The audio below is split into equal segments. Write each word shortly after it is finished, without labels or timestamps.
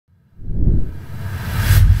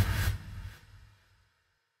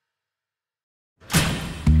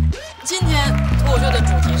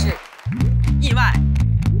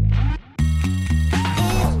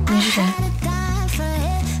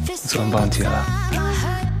帮姐了。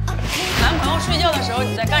男朋友睡觉的时候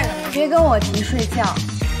你在干什么？别跟我提睡觉。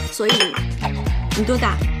所以你多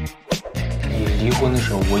大？你离婚的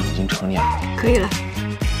时候我已经成年了。可以了。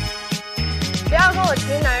不要跟我提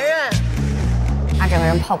男人。他整个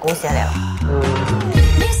人泡狗血里了。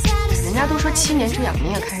人家都说7年之痒，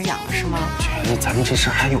你也开始痒了是吗？觉得咱们这事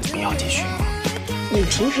儿还有必要继续吗？你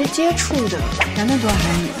平时接触的男的多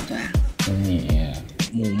还是女的多呀？你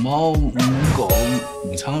母猫、母狗、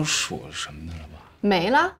母仓鼠什么的了吧？没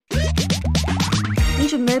了。你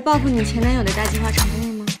准备报复你前男友的大计划成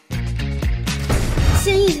功了吗？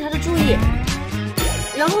先引起他的注意，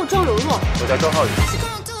然后装柔弱。我叫周浩宇。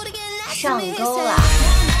上钩了。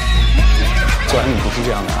果然你不是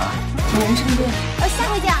这样的啊！人生变。下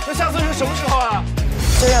回见。那下次是什么时候啊？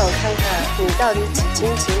就让我看看你到底几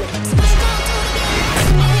斤几两。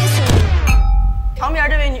旁边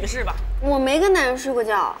这位女士吧，我没跟男人睡过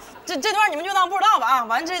觉。这段你们就当不知道吧啊！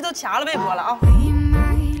完这都掐了微博了啊！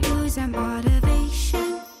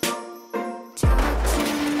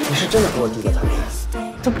你是真的给我递个赞片？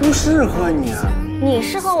这不适合你啊！你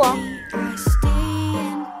适合我。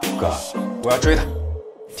哥，我要追她。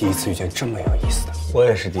第一次遇见这么有意思的，我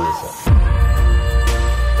也是第一次。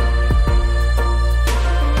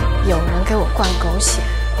有人给我灌狗血，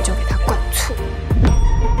我就给他灌醋。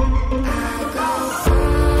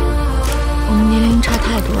我们年龄差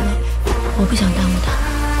太多了，我不想耽误他。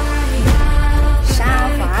杀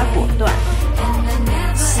伐果断，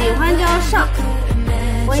喜欢就要上。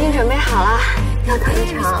我已经准备好了，要谈一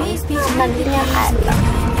场浪漫恋爱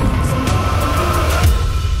了。